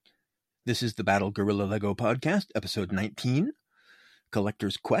This is the Battle Guerrilla Lego Podcast, Episode 19,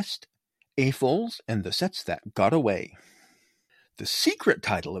 Collector's Quest, AFOLs, and the Sets That Got Away. The secret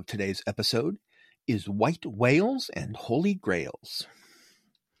title of today's episode is White Whales and Holy Grails.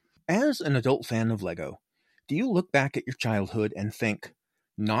 As an adult fan of Lego, do you look back at your childhood and think,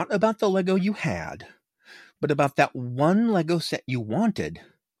 not about the Lego you had, but about that one Lego set you wanted,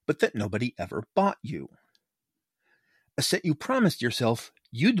 but that nobody ever bought you? A set you promised yourself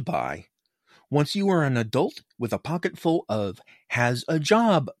you'd buy once you were an adult with a pocket full of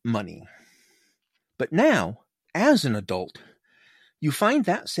has-a-job money. But now, as an adult, you find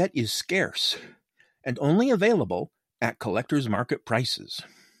that set is scarce and only available at collector's market prices.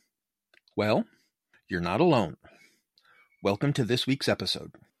 Well, you're not alone. Welcome to this week's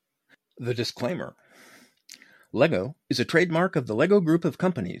episode. The disclaimer. Lego is a trademark of the Lego Group of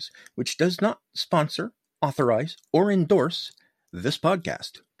companies, which does not sponsor, authorize, or endorse this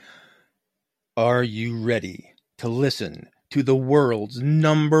podcast. Are you ready to listen to the world's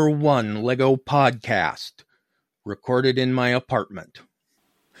 #1 Lego podcast, recorded in my apartment?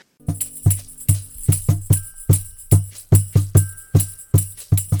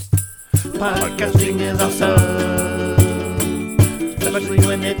 Podcasting is awesome, especially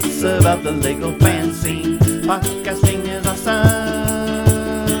when it's about the Lego fan scene. Podcasting is awesome.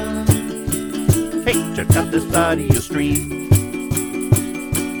 Hey, check out this audio stream.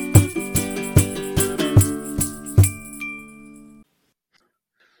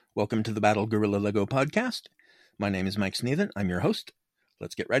 Welcome to the Battle Guerrilla Lego Podcast. My name is Mike Sneathen. I'm your host.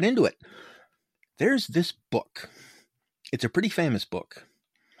 Let's get right into it. There's this book. It's a pretty famous book.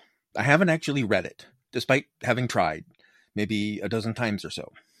 I haven't actually read it, despite having tried maybe a dozen times or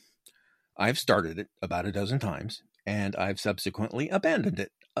so. I've started it about a dozen times, and I've subsequently abandoned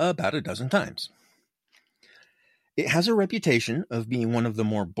it about a dozen times. It has a reputation of being one of the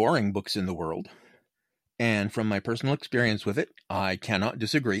more boring books in the world, and from my personal experience with it, I cannot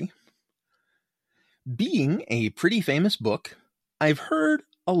disagree. Being a pretty famous book, I've heard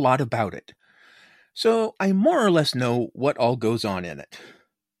a lot about it, so I more or less know what all goes on in it.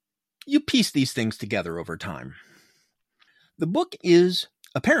 You piece these things together over time. The book is,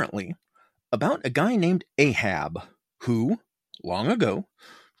 apparently, about a guy named Ahab, who, long ago,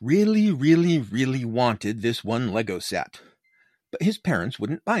 really wanted this one Lego set, but his parents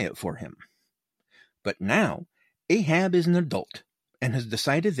wouldn't buy it for him. But now, Ahab is an adult, and has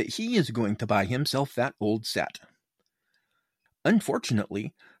decided that he is going to buy himself that old set.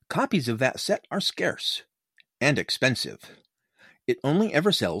 Unfortunately, copies of that set are scarce, and expensive. It only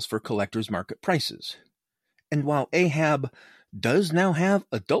ever sells for collector's market prices. And while Ahab does now have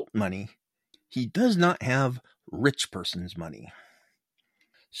adult money, he does not have rich person's money.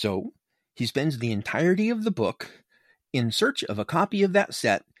 So, he spends the entirety of the book in search of a copy of that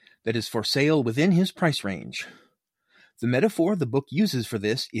set that is for sale within his price range. The metaphor the book uses for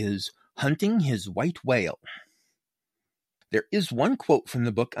this is hunting his white whale. There is one quote from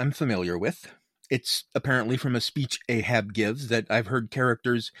the book I'm familiar with. It's apparently from a speech Ahab gives that I've heard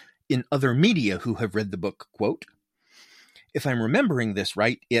characters in other media who have read the book quote. If I'm remembering this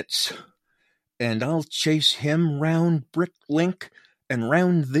right, it's, "And I'll chase him round Bricklink, and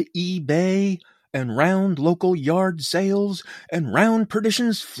round the eBay, and round local yard sales, and round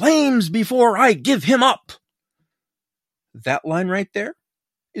perdition's flames before I give him up." That line right there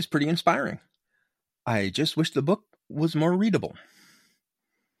is pretty inspiring. I just wish the book was more readable.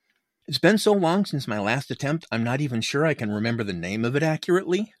 It's been so long since my last attempt, I'm not even sure I can remember the name of it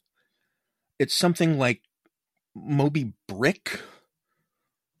accurately. It's something like Moby Brick,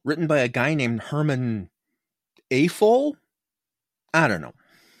 written by a guy named Herman AFOL? I don't know.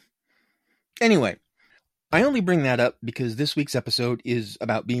 Anyway, I only bring that up because this week's episode is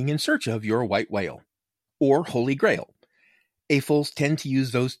about being in search of your white whale, or holy grail. AFOLs tend to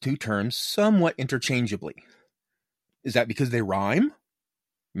use those two terms somewhat interchangeably. Is that because they rhyme?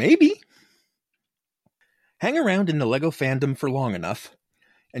 Maybe. Hang around in the Lego fandom for long enough,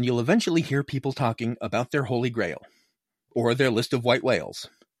 and you'll eventually hear people talking about their holy grail, or their list of white whales.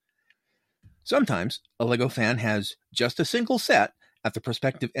 Sometimes, a Lego fan has just a single set at the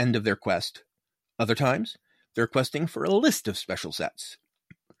prospective end of their quest. Other times, they're questing for a list of special sets.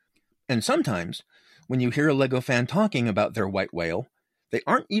 And sometimes, when you hear a Lego fan talking about their white whale, they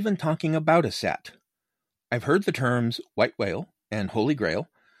aren't even talking about a set. I've heard the terms white whale and holy grail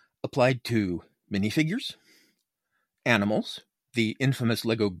applied to minifigures, animals, the infamous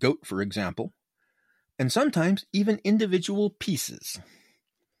Lego goat, for example, and sometimes even individual pieces.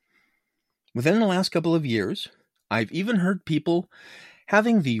 Within the last couple of years, I've even heard people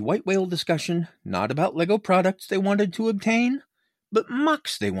having the white whale discussion not about Lego products they wanted to obtain, but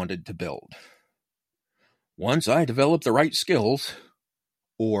MOCs they wanted to build. Once I develop the right skills,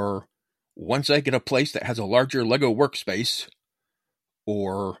 or once I get a place that has a larger Lego workspace,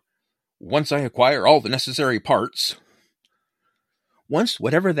 or once I acquire all the necessary parts, once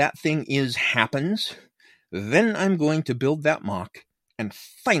whatever that thing is happens, then I'm going to build that MOC and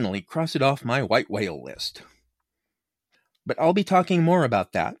finally cross it off my white whale list. But I'll be talking more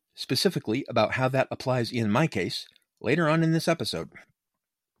about that, specifically about how that applies in my case, later on in this episode.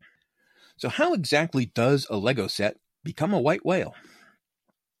 So how exactly does a Lego set become a white whale?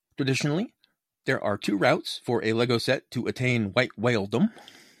 Traditionally, there are two routes for a Lego set to attain white whaledom.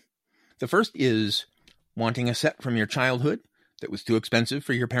 The first is wanting a set from your childhood that was too expensive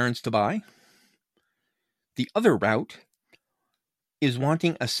for your parents to buy. The other route is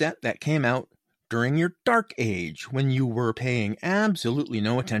wanting a set that came out during your dark age, when you were paying absolutely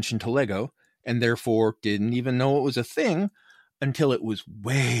no attention to Lego, and therefore didn't even know it was a thing until it was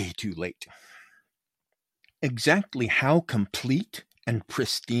way too late. Exactly how complete and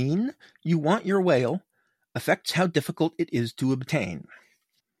pristine you want your whale affects how difficult it is to obtain.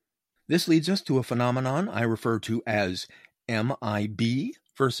 This leads us to a phenomenon I refer to as MIB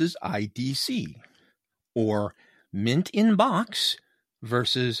versus IDC, or mint in box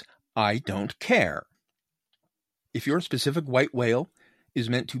versus I don't care. If your specific white whale is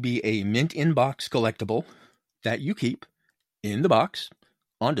meant to be a mint in box collectible that you keep in the box,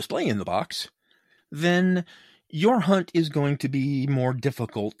 on display in the box, then your hunt is going to be more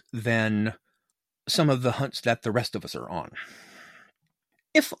difficult than some of the hunts that the rest of us are on.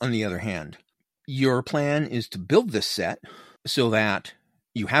 If, on the other hand, your plan is to build this set so that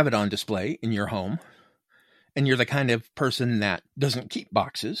you have it on display in your home, and you're the kind of person that doesn't keep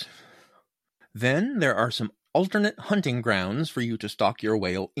boxes, then there are some alternate hunting grounds for you to stock your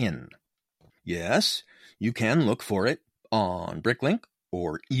whale in. Yes, you can look for it on Bricklink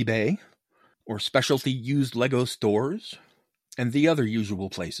or eBay or specialty used Lego stores and the other usual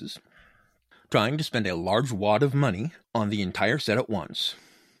places, trying to spend a large wad of money on the entire set at once.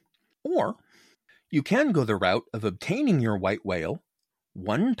 Or you can go the route of obtaining your white whale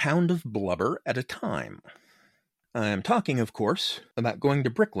 1 pound of blubber at a time. I'm talking, of course, about going to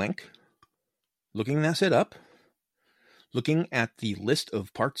Bricklink, looking that set up, looking at the list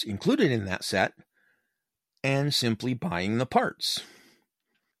of parts included in that set, and simply buying the parts.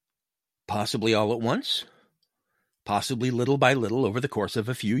 Possibly all at once, possibly little by little over the course of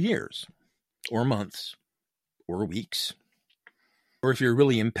a few years, or months, or weeks, or if you're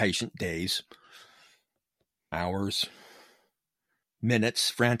really impatient, days, hours, minutes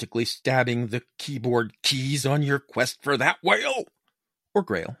frantically stabbing the keyboard keys on your quest for that whale or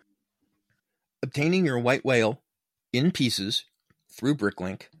grail. Obtaining your white whale in pieces through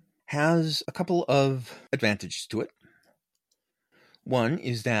Bricklink has a couple of advantages to it. One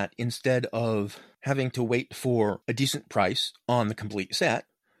is that instead of having to wait for a decent price on the complete set,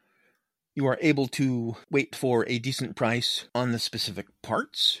 you are able to wait for a decent price on the specific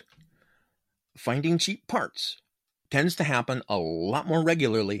parts. Finding cheap parts tends to happen a lot more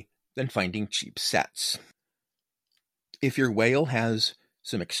regularly than finding cheap sets. If your whale has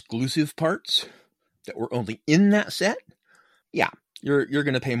some exclusive parts that were only in that set, yeah, you're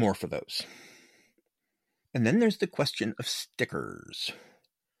going to pay more for those. And then there's the question of stickers.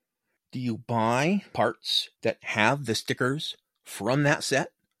 Do you buy parts that have the stickers from that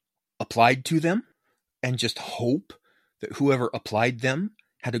set applied to them and just hope that whoever applied them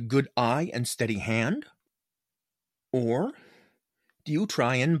had a good eye and steady hand? Or do you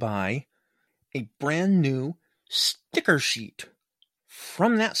try and buy a brand new sticker sheet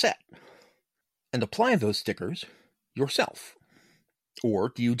from that set and apply those stickers yourself? Or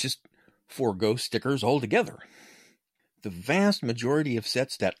do you just forego stickers altogether? The vast majority of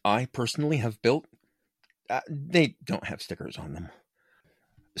sets that I personally have built, they don't have stickers on them.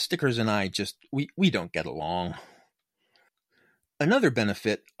 Stickers and I we don't get along. Another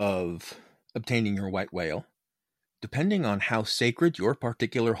benefit of obtaining your white whale, depending on how sacred your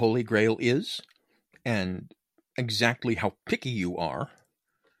particular holy grail is, and exactly how picky you are,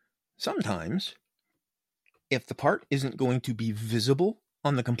 sometimes, if the part isn't going to be visible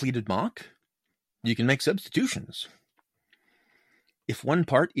on the completed MOC, you can make substitutions. If one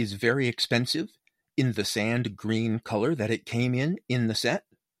part is very expensive in the sand green color that it came in the set,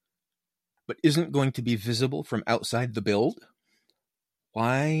 but isn't going to be visible from outside the build,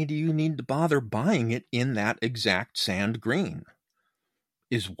 why do you need to bother buying it in that exact sand green?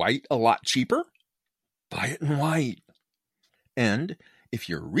 Is white a lot cheaper? Buy it in white. And if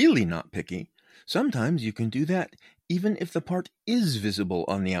you're really not picky, sometimes you can do that even if the part is visible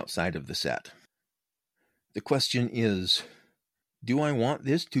on the outside of the set. The question is, Do I want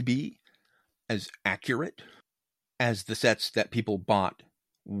this to be as accurate as the sets that people bought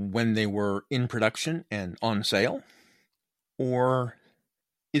when they were in production and on sale? Or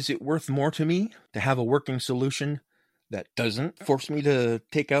is it worth more to me to have a working solution that doesn't force me to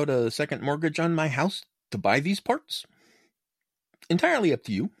take out a second mortgage on my house to buy these parts? Entirely up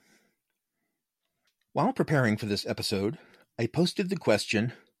to you. While preparing for this episode, I posted the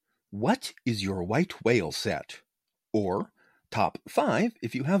question, what is your white whale set? Or top 5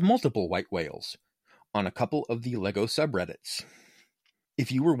 if you have multiple white whales, on a couple of the LEGO subreddits.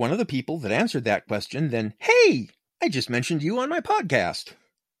 If you were one of the people that answered that question, then hey, I just mentioned you on my podcast.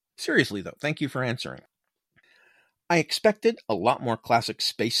 Seriously though, thank you for answering. I expected a lot more classic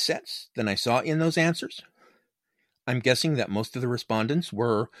space sets than I saw in those answers. I'm guessing that most of the respondents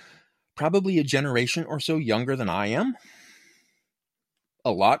were probably a generation or so younger than I am.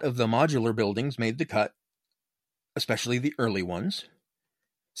 A lot of the modular buildings made the cut, especially the early ones.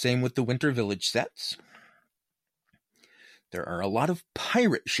 Same with the Winter Village sets. There are a lot of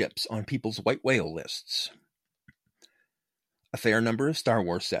pirate ships on people's white whale lists. A fair number of Star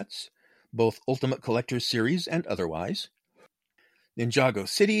Wars sets, both Ultimate Collector's Series and otherwise. Ninjago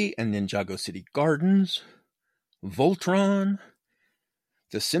City and Ninjago City Gardens. Voltron.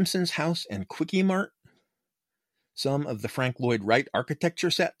 The Simpsons House and Quickie Mart. Some of the Frank Lloyd Wright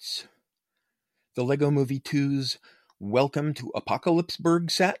architecture sets. The LEGO Movie 2's Welcome to Apocalypseburg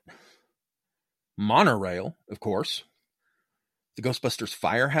set. Monorail, of course. The Ghostbusters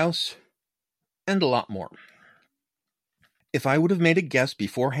Firehouse. And a lot more. If I would have made a guess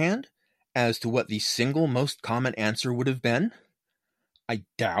beforehand as to what the single most common answer would have been, I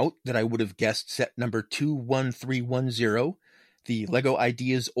doubt that I would have guessed set number 21310, the LEGO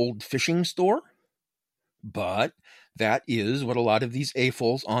Ideas Old Fishing Store. But that is what a lot of these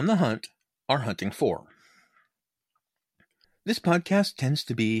AFOLs on the hunt are hunting for. This podcast tends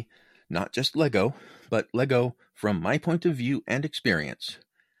to be not just LEGO, but LEGO from my point of view and experience,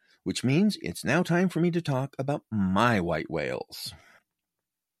 which means it's now time for me to talk about my white whales.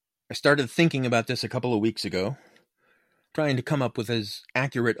 I started thinking about this a couple of weeks ago, trying to come up with as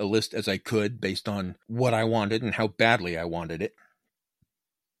accurate a list as I could based on what I wanted and how badly I wanted it.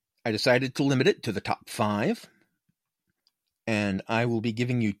 I decided to limit it to the top 5, and I will be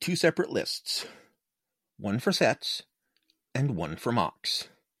giving you 2 separate lists, one for sets and one for MOCs,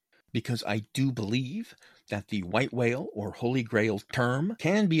 because I do believe that the white whale or holy grail term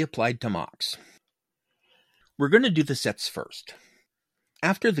can be applied to MOCs. We're going to do the sets first.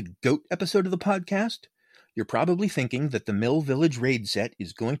 After the GOAT episode of the podcast, you're probably thinking that the Mill Village Raid set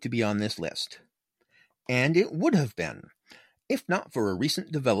is going to be on this list. And it would have been, if not for a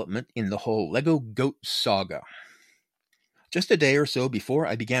recent development in the whole LEGO GOAT saga. Just a day or so before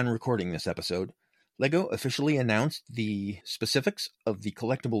I began recording this episode, LEGO officially announced the specifics of the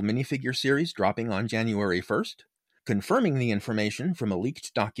collectible minifigure series dropping on January 1st, confirming the information from a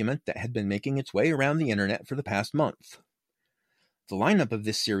leaked document that had been making its way around the internet for the past month. The lineup of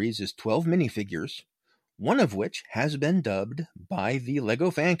this series is 12 minifigures, one of which has been dubbed by the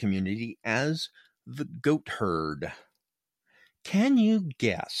LEGO fan community as the Goat Herd. Can you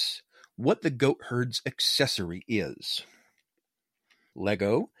guess what the Goat Herd's accessory is?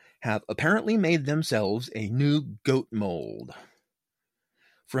 LEGO have apparently made themselves a new goat mold.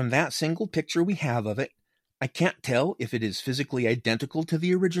 From that single picture we have of it, I can't tell if it is physically identical to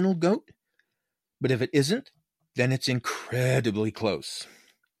the original goat, but if it isn't, then it's incredibly close.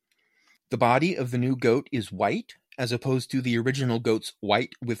 The body of the new goat is white, as opposed to the original goat's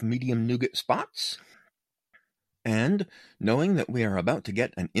white with medium nougat spots. And knowing that we are about to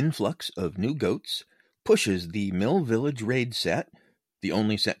get an influx of new goats pushes the Mill Village Raid set, the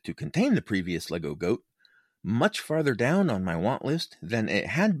only set to contain the previous LEGO goat, much farther down on my want list than it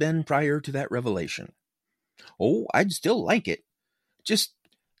had been prior to that revelation. Oh, I'd still like it, just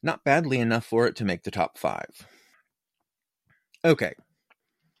not badly enough for it to make the top 5. Okay,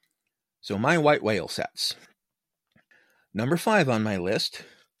 so my white whale sets. Number 5 on my list,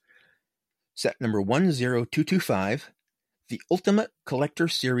 set number 10225, the Ultimate Collector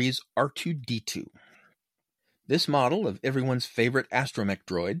Series R2-D2. This model of everyone's favorite astromech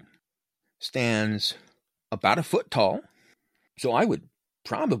droid stands about a foot tall, so I would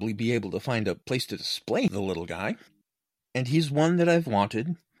probably be able to find a place to display the little guy, and he's one that I've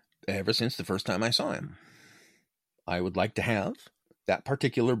wanted ever since the first time I saw him. I would like to have that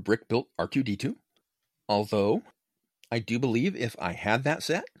particular brick-built R2-D2, although I do believe if I had that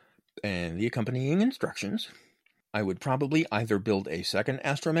set and the accompanying instructions, I would probably either build a second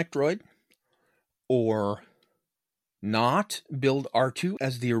astromech droid or not build R2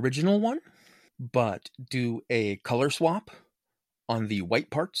 as the original one, but do a color swap on the white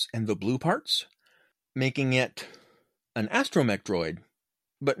parts and the blue parts, making it an astromech droid,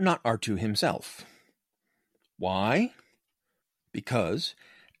 but not R2 himself. Why? Because,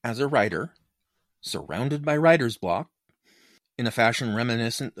 as a writer, surrounded by writer's block, in a fashion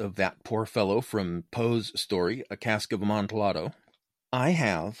reminiscent of that poor fellow from Poe's story, A Cask of Amontillado, I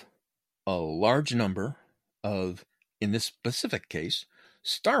have a large number of, in this specific case,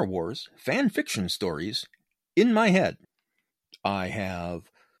 Star Wars fan fiction stories in my head. I have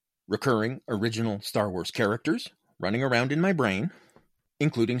recurring original Star Wars characters running around in my brain,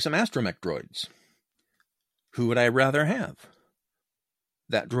 including some astromech droids. Who would I rather have?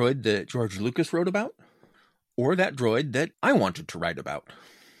 That droid that George Lucas wrote about? Or that droid that I wanted to write about?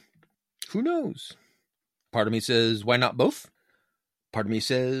 Who knows? Part of me says, why not both? Part of me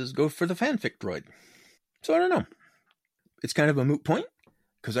says, go for the fanfic droid. So I don't know. It's kind of a moot point,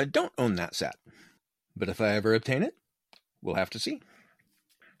 because I don't own that set. But if I ever obtain it, we'll have to see.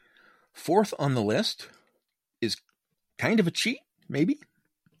 Fourth on the list is kind of a cheat, maybe.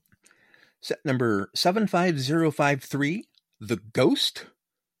 Set number 75053, The Ghost,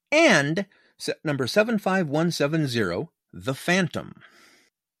 and set number 75170, The Phantom.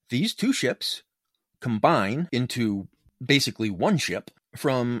 These two ships combine into basically one ship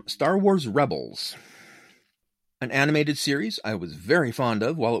from Star Wars Rebels, an animated series I was very fond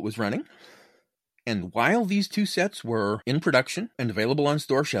of while it was running. And while these two sets were in production and available on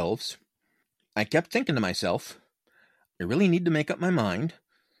store shelves, I kept thinking to myself, I really need to make up my mind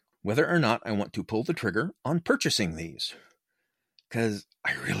whether or not I want to pull the trigger on purchasing these, because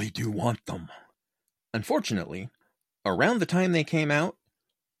I really do want them. Unfortunately, around the time they came out,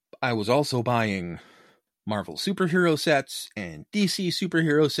 I was also buying Marvel superhero sets, and DC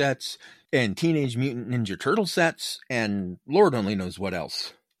superhero sets, and Teenage Mutant Ninja Turtle sets, and Lord only knows what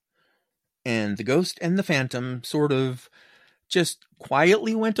else. And the Ghost and the Phantom sort of just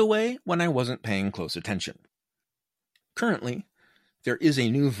quietly went away when I wasn't paying close attention. Currently, there is a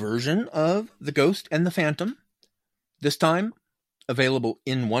new version of the Ghost and the Phantom, this time available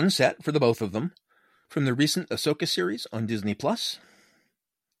in one set for the both of them, from the recent Ahsoka series on Disney+.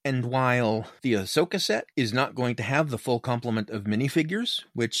 And while the Ahsoka set is not going to have the full complement of minifigures,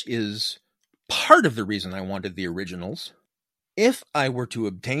 which is part of the reason I wanted the originals, if I were to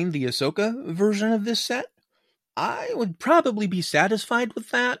obtain the Ahsoka version of this set, I would probably be satisfied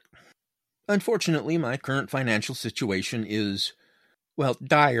with that. Unfortunately, my current financial situation is, well,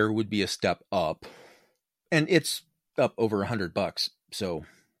 dire would be a step up. And it's up over $100, so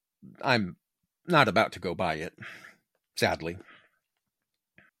I'm not about to go buy it, sadly.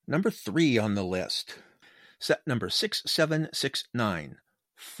 Number 3 on the list, set number 6769,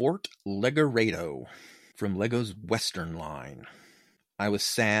 Fort Legorado, from LEGO's Western line. I was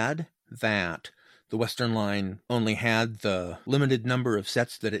sad that the Western line only had the limited number of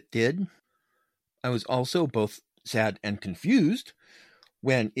sets that it did. I was also both sad and confused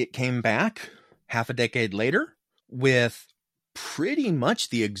when it came back half a decade later with pretty much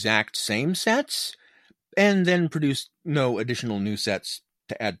the exact same sets, and then produced no additional new sets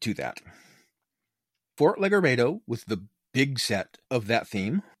to add to that. Fort Legorado was the big set of that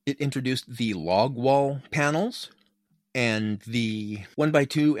theme. It introduced the log wall panels and the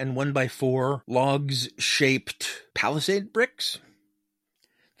 1x2 and 1x4 logs-shaped palisade bricks.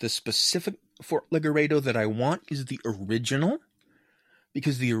 The specific Fort Legorado that I want is the original,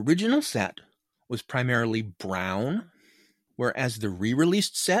 because the original set was primarily brown, whereas the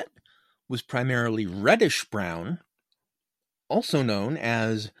re-released set was primarily reddish-brown, also known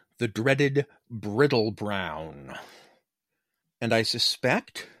as the dreaded brittle brown. And I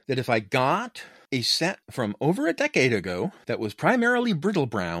suspect that if I got a set from over a decade ago that was primarily brittle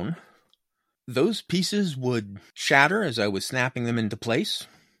brown, those pieces would shatter as I was snapping them into place,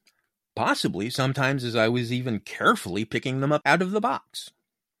 possibly sometimes as I was even carefully picking them up out of the box.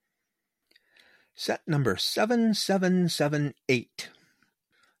 Set number 7778,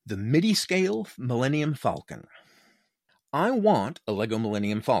 the midi-scale Millennium Falcon. I want a LEGO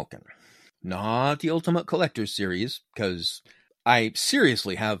Millennium Falcon, not the Ultimate Collector's Series, because I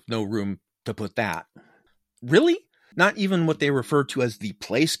seriously have no room to put that. Really? Not even what they refer to as the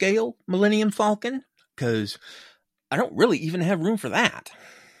Playscale Millennium Falcon, because I don't really even have room for that.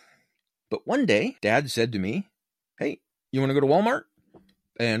 But one day, Dad said to me, hey, you want to go to Walmart?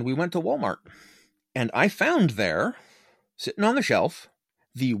 And we went to Walmart. And I found there, sitting on the shelf,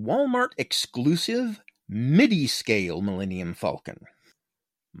 the Walmart exclusive midi-scale Millennium Falcon.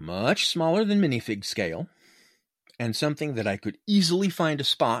 Much smaller than minifig scale, and something that I could easily find a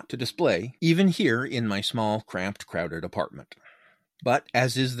spot to display, even here in my small, cramped, crowded apartment. But,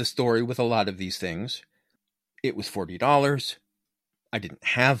 as is the story with a lot of these things, it was $40, I didn't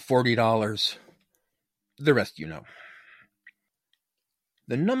have $40. The rest you know.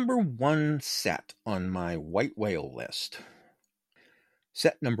 The number one set on my white whale list.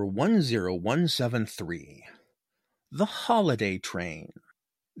 Set number 10173. The Holiday Train.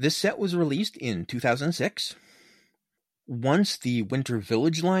 This set was released in 2006. Once the Winter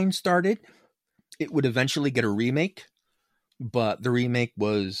Village line started, it would eventually get a remake, but the remake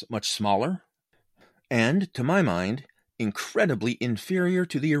was much smaller, and, to my mind, incredibly inferior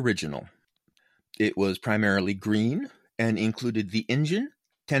to the original. It was primarily green, and included the engine,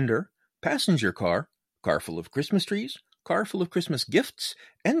 tender, passenger car, car full of Christmas trees, car full of Christmas gifts,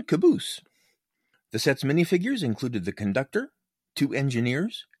 and caboose. The set's minifigures included the conductor, 2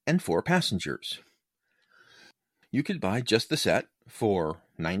 engineers, and 4 passengers. You could buy just the set for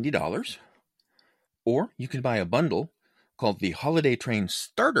 $90, or you could buy a bundle called the Holiday Train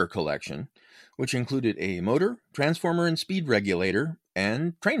Starter Collection, which included a motor, transformer and speed regulator,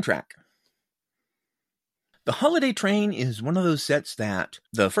 and train track. The Holiday Train is one of those sets that,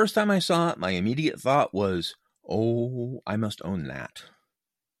 the first time I saw it, my immediate thought was, oh, I must own that.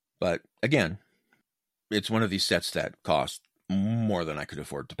 But, again, it's one of these sets that cost more than I could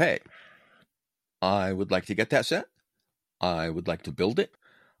afford to pay. I would like to get that set. I would like to build it.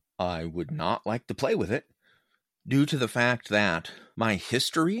 I would not like to play with it, due to the fact that my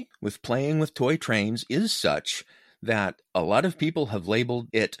history with playing with toy trains is such that a lot of people have labeled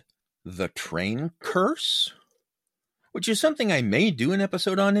it the train curse, which is something I may do an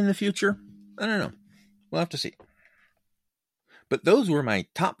episode on in the future. I don't know. We'll have to see. But those were my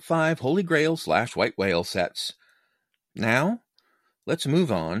top 5 Holy Grail / White Whale sets. Now, let's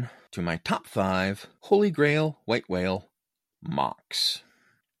move on to my top 5 Holy Grail White Whale MOCs.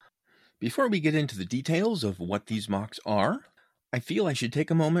 Before we get into the details of what these MOCs are, I feel I should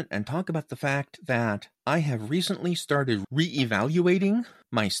take a moment and talk about the fact that I have recently started re-evaluating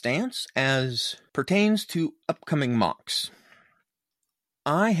my stance as pertains to upcoming MOCs.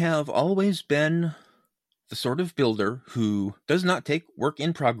 I have always been the sort of builder who does not take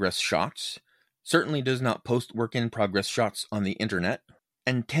work-in-progress shots, certainly does not post work-in-progress shots on the internet,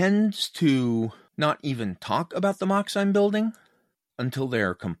 and tends to not even talk about the MOCs I'm building until they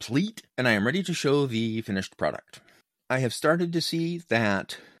are complete and I am ready to show the finished product. I have started to see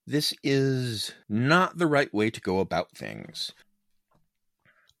that this is not the right way to go about things.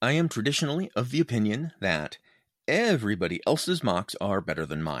 I am traditionally of the opinion that everybody else's MOCs are better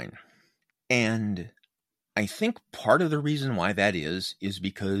than mine. And I think part of the reason why that is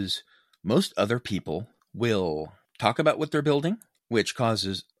because most other people will talk about what they're building, which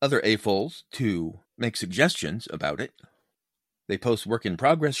causes other AFOLs to make suggestions about it. They post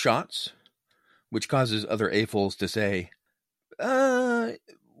work-in-progress shots, which causes other AFOLs to say,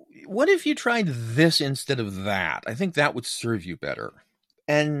 what if you tried this instead of that? I think that would serve you better.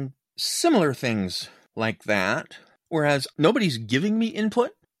 And similar things like that, whereas nobody's giving me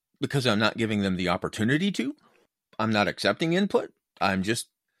input because I'm not giving them the opportunity to. I'm not accepting input. I'm just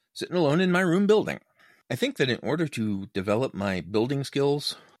sitting alone in my room building. I think that in order to develop my building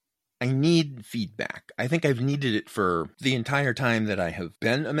skills, I need feedback. I think I've needed it for the entire time that I have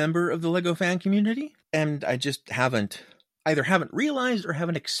been a member of the LEGO fan community, and I just either haven't realized or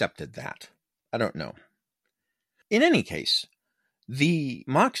haven't accepted that. I don't know. In any case, the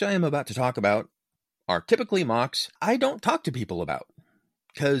MOCs I am about to talk about are typically MOCs I don't talk to people about.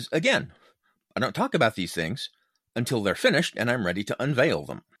 Because, again, I don't talk about these things until they're finished and I'm ready to unveil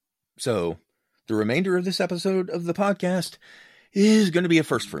them. So, the remainder of this episode of the podcast is going to be a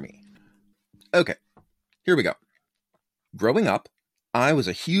first for me. Okay, here we go. Growing up, I was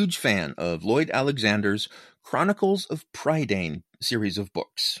a huge fan of Lloyd Alexander's Chronicles of Prydain series of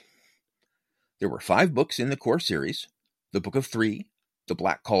books. There were 5 books in the core series: The Book of Three, The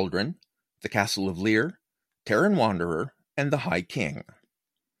Black Cauldron, The Castle of Lear, Terran Wanderer, and The High King.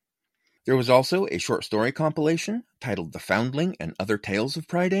 There was also a short story compilation titled The Foundling and Other Tales of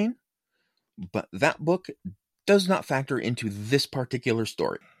Prydain, but that book does not factor into this particular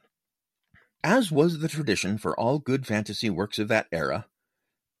story. As was the tradition for all good fantasy works of that era,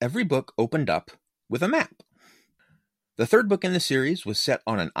 every book opened up with a map. The 3rd book in the series was set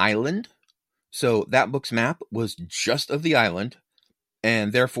on an island, so that book's map was just of the island,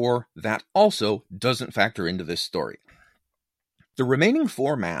 and therefore that also doesn't factor into this story. The remaining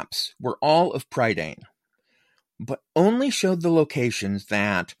 4 maps were all of Prydain, but only showed the locations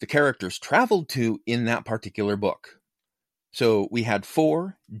that the characters traveled to in that particular book. So we had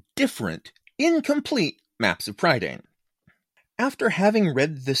 4 different, incomplete maps of Prydain. After having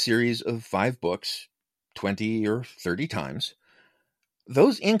read the series of 5 books 20 or 30 times,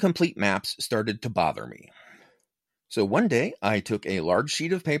 those incomplete maps started to bother me. So one day I took a large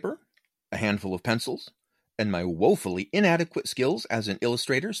sheet of paper, a handful of pencils, and my woefully inadequate skills as an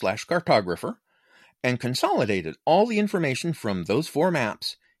illustrator/cartographer, and consolidated all the information from those 4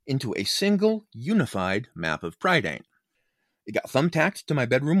 maps into a single unified map of Prydain. It got thumbtacked to my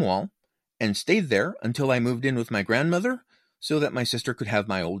bedroom wall and stayed there until I moved in with my grandmother so that my sister could have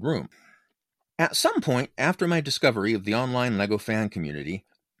my old room. At some point after my discovery of the online LEGO fan community,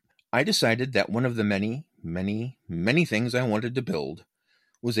 I decided that one of the many, many, many things I wanted to build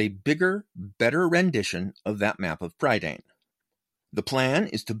was a bigger, better rendition of that map of Prydain. The plan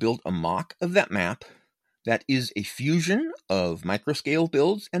is to build a mock of that map that is a fusion of microscale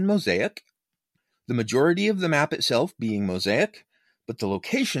builds and mosaic, the majority of the map itself being mosaic, but the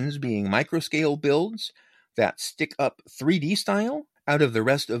locations being microscale builds that stick up 3D style out of the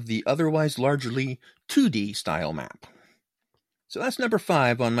rest of the otherwise largely 2D style map. So that's number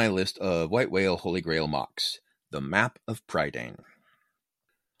 5 on my list of White Whale Holy Grail MOCs, the map of Prydain.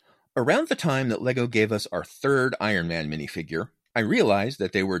 Around the time that LEGO gave us our 3rd Iron Man minifigure, I realized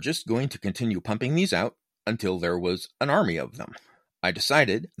that they were just going to continue pumping these out until there was an army of them. I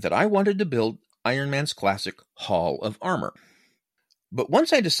decided that I wanted to build Iron Man's classic Hall of Armor. But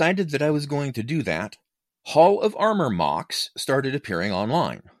once I decided that I was going to do that, Hall of Armor MOCs started appearing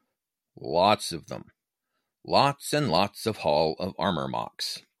online. Lots of them. Lots and lots of Hall of Armor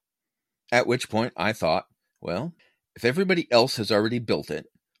MOCs. At which point I thought, well, if everybody else has already built it,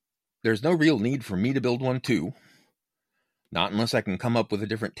 there's no real need for me to build one too. Not unless I can come up with a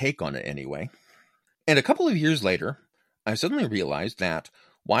different take on it anyway. And a couple of years later, I suddenly realized that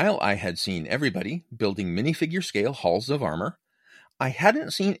while I had seen everybody building minifigure scale halls of armor, I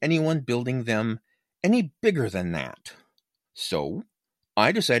hadn't seen anyone building them any bigger than that. So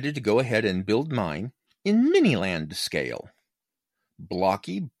I decided to go ahead and build mine in Miniland scale.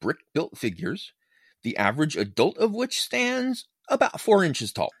 Blocky, brick-built figures, the average adult of which stands about 4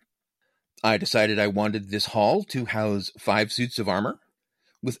 inches tall. I decided I wanted this hall to house 5 suits of armor,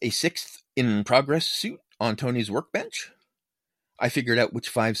 with a 6th in-progress suit on Tony's workbench. I figured out which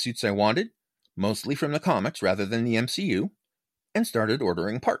 5 suits I wanted, mostly from the comics rather than the MCU, and started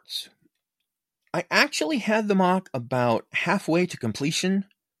ordering parts. I actually had the mock about halfway to completion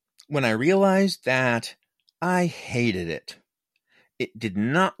when I realized that I hated it. It did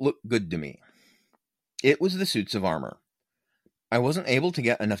not look good to me. It was the suits of armor. I wasn't able to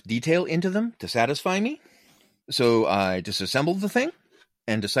get enough detail into them to satisfy me, so I disassembled the thing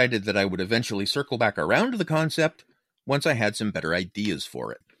and decided that I would eventually circle back around to the concept once I had some better ideas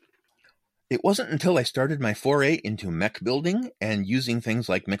for it. It wasn't until I started my foray into mech building and using things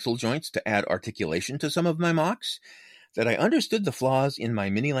like mixel joints to add articulation to some of my MOCs that I understood the flaws in my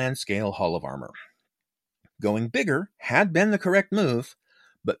Miniland scale Hall of Armor. Going bigger had been the correct move,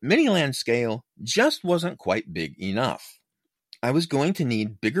 but Miniland scale just wasn't quite big enough. I was going to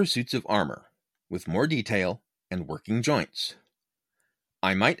need bigger suits of armor, with more detail and working joints.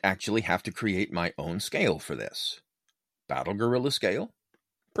 I might actually have to create my own scale for this. Battle Gorilla scale?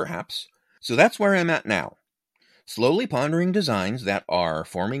 Perhaps. So that's where I'm at now. Slowly pondering designs that are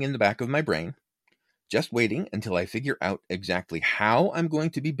forming in the back of my brain, just waiting until I figure out exactly how I'm going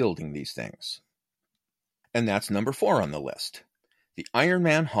to be building these things. And that's number 4 on the list. The Iron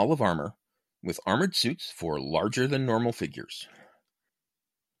Man Hall of Armor, with armored suits for larger than normal figures.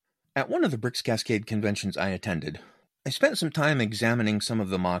 At one of the Bricks Cascade conventions I attended, I spent some time examining some of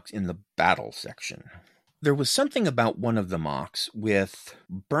the MOCs in the battle section. There was something about one of the MOCs with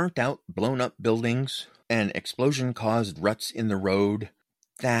burnt out, blown up buildings and explosion-caused ruts in the road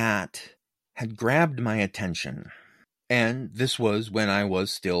that had grabbed my attention. And this was when I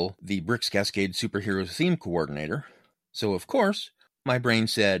was still the Bricks Cascade Superhero Theme Coordinator. So of course, my brain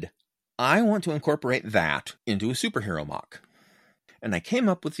said, I want to incorporate that into a superhero MOC. And I came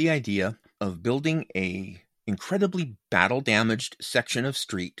up with the idea of building a incredibly battle-damaged section of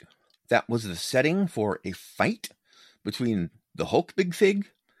street that was the setting for a fight between the Hulk Big Fig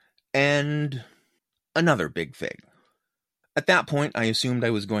and another Big Fig. At that point, I assumed I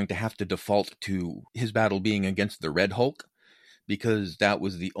was going to have to default to his battle being against the Red Hulk, because that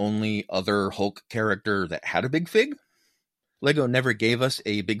was the only other Hulk character that had a Big Fig. LEGO never gave us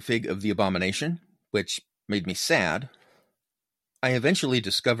a Big Fig of the Abomination, which made me sad. I eventually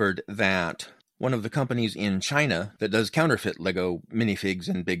discovered that one of the companies in China that does counterfeit LEGO minifigs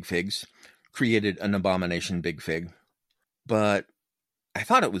and Big Figs created an Abomination Big Fig. But I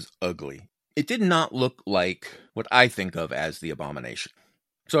thought it was ugly. It did not look like what I think of as the Abomination.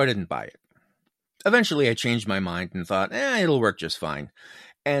 So I didn't buy it. Eventually I changed my mind and thought, it'll work just fine.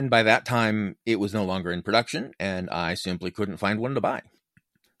 And by that time, it was no longer in production, and I simply couldn't find one to buy.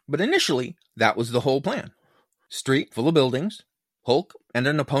 But initially, that was the whole plan. Street full of buildings, Hulk and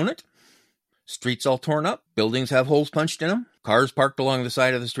an opponent. Streets all torn up, buildings have holes punched in them, cars parked along the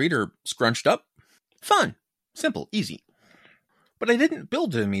side of the street are scrunched up. Fun, simple, easy. But I didn't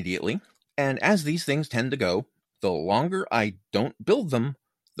build it immediately, and as these things tend to go, the longer I don't build them,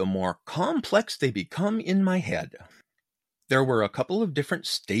 the more complex they become in my head. There were a couple of different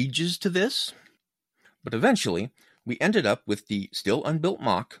stages to this, but eventually we ended up with the still unbuilt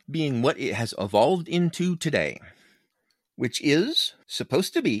MOC being what it has evolved into today, which is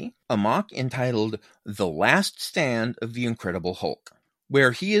supposed to be a MOC entitled The Last Stand of the Incredible Hulk,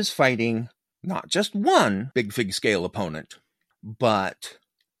 where he is fighting not just one big fig scale opponent, but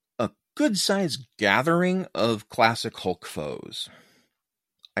a good-sized gathering of classic Hulk foes.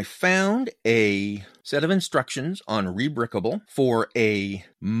 I found a set of instructions on Rebrickable for a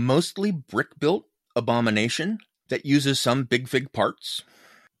mostly brick-built abomination that uses some big fig parts.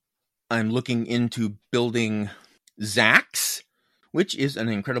 I'm looking into building Zax, which is an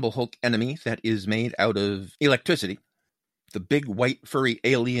Incredible Hulk enemy that is made out of electricity. The big white furry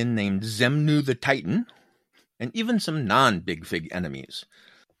alien named Zemnu the Titan, and even some non-big fig enemies,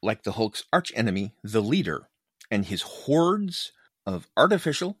 like the Hulk's archenemy, the Leader, and his hordes of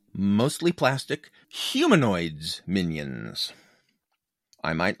artificial, mostly plastic, humanoids minions.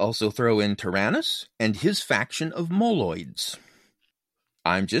 I might also throw in Tyrannus and his faction of moloids.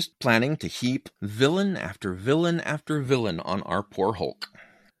 I'm just planning to heap villain after villain after villain on our poor Hulk,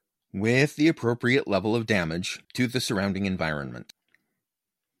 with the appropriate level of damage to the surrounding environment.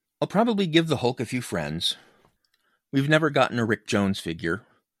 I'll probably give the Hulk a few friends. We've never gotten a Rick Jones figure.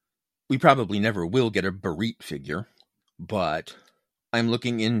 We probably never will get a Barit figure, but I'm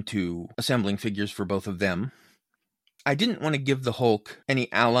looking into assembling figures for both of them. I didn't want to give the Hulk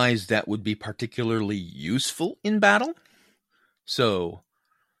any allies that would be particularly useful in battle, so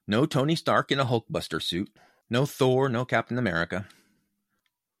no Tony Stark in a Hulkbuster suit, no Thor, no Captain America.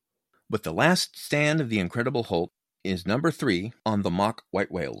 But The Last Stand of the Incredible Hulk is number 3 on the MOC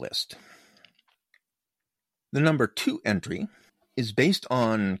White Whale list. The number 2 entry is based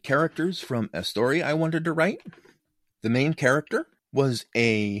on characters from a story I wanted to write. The main character was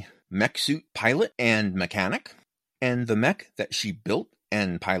a mech suit pilot and mechanic, and the mech that she built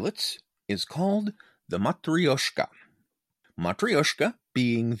and pilots is called the Matryoshka. Matryoshka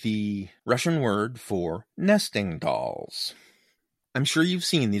being the Russian word for nesting dolls. I'm sure you've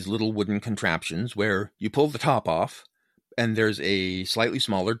seen these little wooden contraptions where you pull the top off and there's a slightly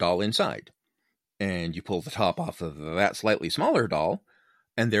smaller doll inside. And you pull the top off of that slightly smaller doll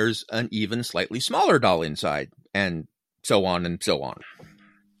and there's an even slightly smaller doll inside, and so on and so on.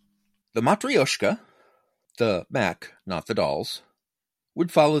 The Matryoshka, the mech, not the dolls,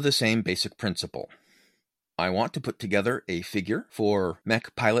 would follow the same basic principle. I want to put together a figure for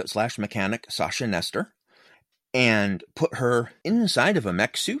mech pilot/mechanic Sasha Nestor and put her inside of a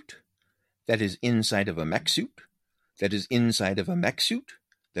mech suit that is inside of a mech suit that is inside of a mech suit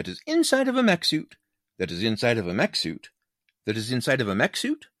that is inside of a mech suit that is inside of a mech suit that is inside of a mech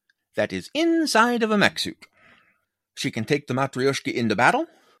suit that is inside of a mech suit. She can take the Matryoshka into battle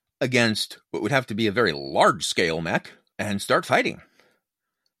against what would have to be a very large-scale mech and start fighting.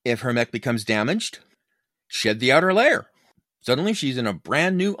 If her mech becomes damaged, shed the outer layer. Suddenly she's in a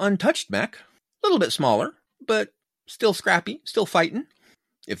brand new untouched mech, a little bit smaller, but still scrappy, still fighting.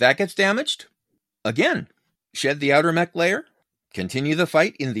 If that gets damaged, again, shed the outer mech layer, continue the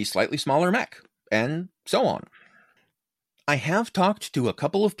fight in the slightly smaller mech, and so on. I have talked to a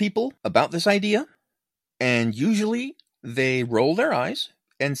couple of people about this idea, and usually they roll their eyes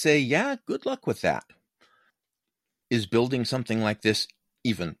and say, yeah, good luck with that. Is building something like this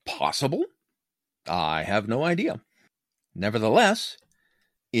even possible? I have no idea. Nevertheless,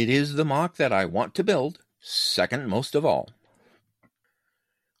 it is the MOC that I want to build, second most of all.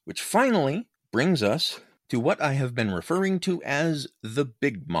 Which finally brings us to what I have been referring to as the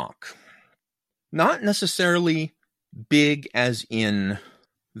big MOC. Not necessarily big as in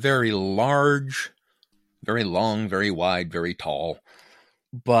very large, very long, very wide, very tall,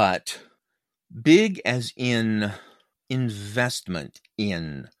 but big as in investment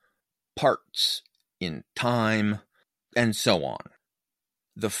in parts, in time, and so on.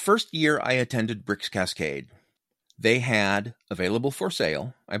 The first year I attended Bricks Cascade, they had available for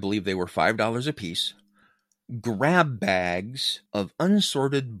sale, I believe they were $5 a piece, grab bags of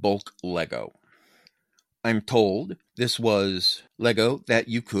unsorted bulk Lego. I'm told this was Lego that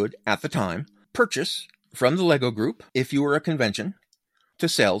you could, at the time, purchase from the Lego group if you were a convention to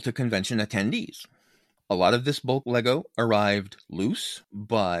sell to convention attendees. A lot of this bulk Lego arrived loose,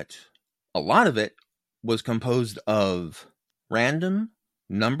 but a lot of it was composed of random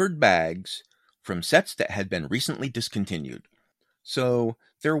numbered bags from sets that had been recently discontinued. So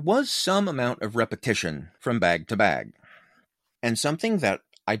there was some amount of repetition from bag to bag. And something that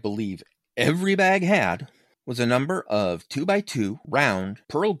I believe every bag had was a number of 2x2 round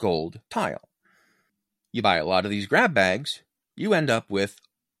pearl gold tile. You buy a lot of these grab bags, you end up with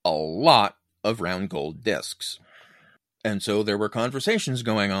a lot of round gold discs. And so there were conversations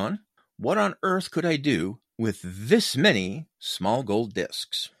going on. What on earth could I do with this many small gold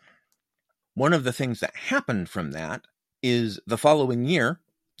discs? One of the things that happened from that is the following year,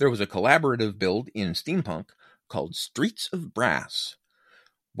 there was a collaborative build in Steampunk called Streets of Brass,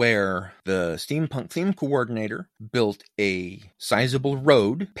 where the Steampunk theme coordinator built a sizable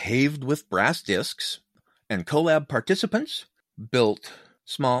road paved with brass discs, and collab participants built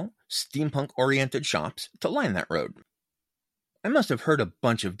small steampunk-oriented shops to line that road. I must have heard a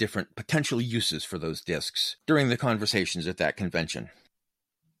bunch of different potential uses for those discs during the conversations at that convention.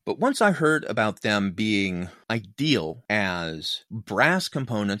 But once I heard about them being ideal as brass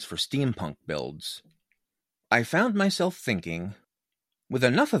components for steampunk builds, I found myself thinking, with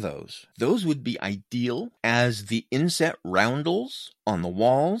enough of those would be ideal as the inset roundels on the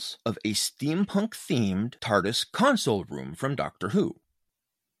walls of a steampunk-themed TARDIS console room from Doctor Who.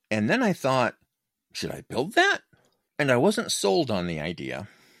 And then I thought, should I build that? And I wasn't sold on the idea,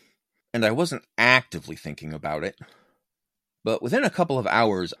 and I wasn't actively thinking about it. But within a couple of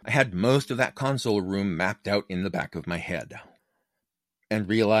hours, I had most of that console room mapped out in the back of my head, and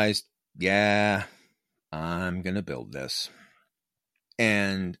realized, yeah, I'm gonna build this.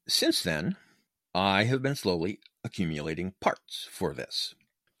 And since then, I have been slowly accumulating parts for this.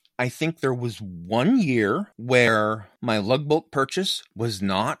 I think there was 1 year where my lugbolt purchase was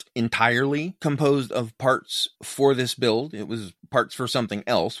not entirely composed of parts for this build. It was parts for something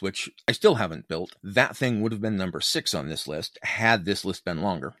else, which I still haven't built. That thing would have been number 6 on this list, had this list been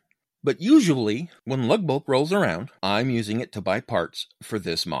longer. But usually, when lugbolt rolls around, I'm using it to buy parts for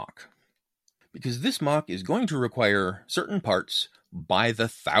this MOC. Because this MOC is going to require certain parts by the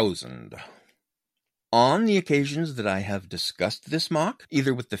 1,000. On the occasions that I have discussed this MOC,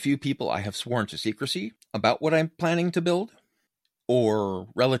 either with the few people I have sworn to secrecy about what I'm planning to build, or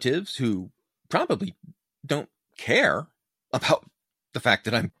relatives who probably don't care about the fact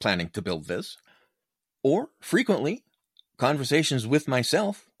that I'm planning to build this, or frequently conversations with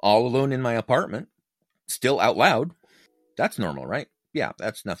myself, all alone in my apartment, still out loud. That's normal, right? Yeah,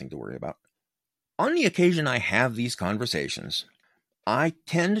 that's nothing to worry about. On the occasion I have these conversations, I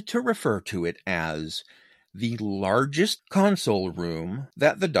tend to refer to it as the largest console room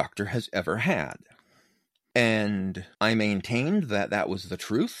that the Doctor has ever had. And I maintained that that was the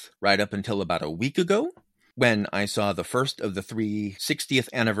truth right up until about a week ago, when I saw the first of the 3 60th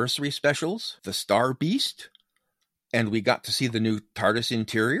anniversary specials, The Star Beast, and we got to see the new TARDIS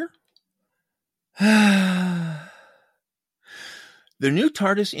interior. The new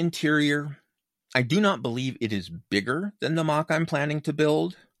TARDIS interior, I do not believe it is bigger than the MOC I'm planning to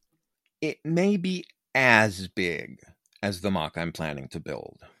build. It may be as big as the MOC I'm planning to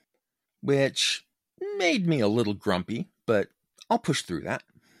build, which made me a little grumpy, but I'll push through that.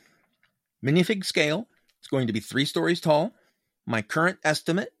 Minifig scale, it's going to be 3 stories tall. My current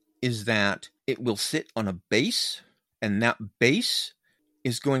estimate is that it will sit on a base, and that base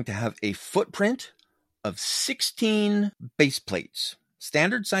is going to have a footprint of 16 base plates,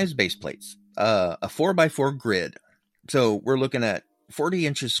 standard size base plates. A 4x4 grid. So we're looking at 40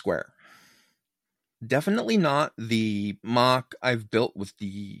 inches square. Definitely not the MOC I've built with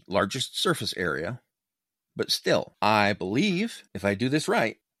the largest surface area, but still, I believe if I do this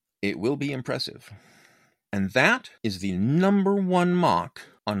right, it will be impressive. And that is the number 1 MOC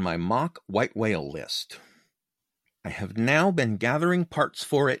on my MOC white whale list. I have now been gathering parts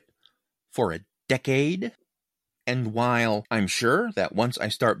for it for a decade. And while I'm sure that once I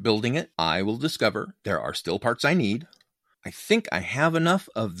start building it, I will discover there are still parts I need, I think I have enough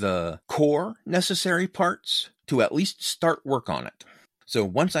of the core necessary parts to at least start work on it. So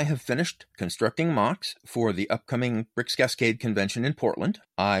once I have finished constructing MOCs for the upcoming Bricks Cascade convention in Portland,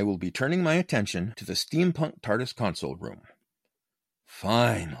 I will be turning my attention to the Steampunk TARDIS console room.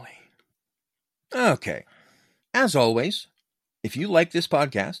 Finally. Okay. As always, if you like this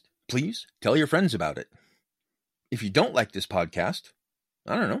podcast, please tell your friends about it. If you don't like this podcast,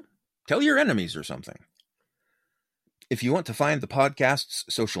 I don't know, tell your enemies or something. If you want to find the podcast's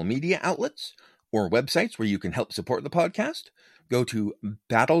social media outlets or websites where you can help support the podcast, go to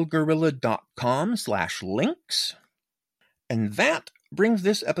battlegorilla.com/links. And that brings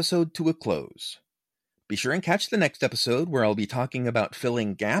this episode to a close. Be sure and catch the next episode where I'll be talking about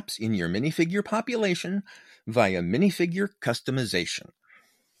filling gaps in your minifigure population via minifigure customization.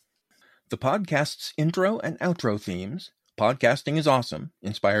 The podcast's intro and outro themes, Podcasting is Awesome,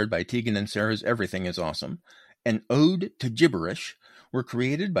 inspired by Tegan and Sarah's Everything is Awesome, and Ode to Gibberish, were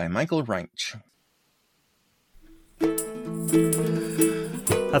created by Michael Reinch.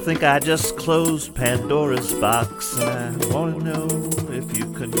 I think I just closed Pandora's box, and I want to know if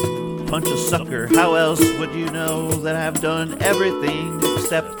you could punch a sucker. How else would you know that I've done everything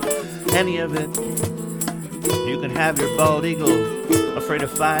except any of it? You can have your bald eagle afraid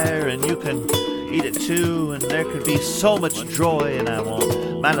of fire, and you can eat it too, and there could be so much joy, and I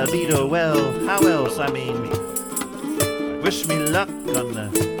want my libido. Well, how else? I mean, wish me luck on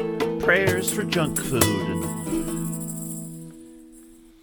the prayers for junk food, and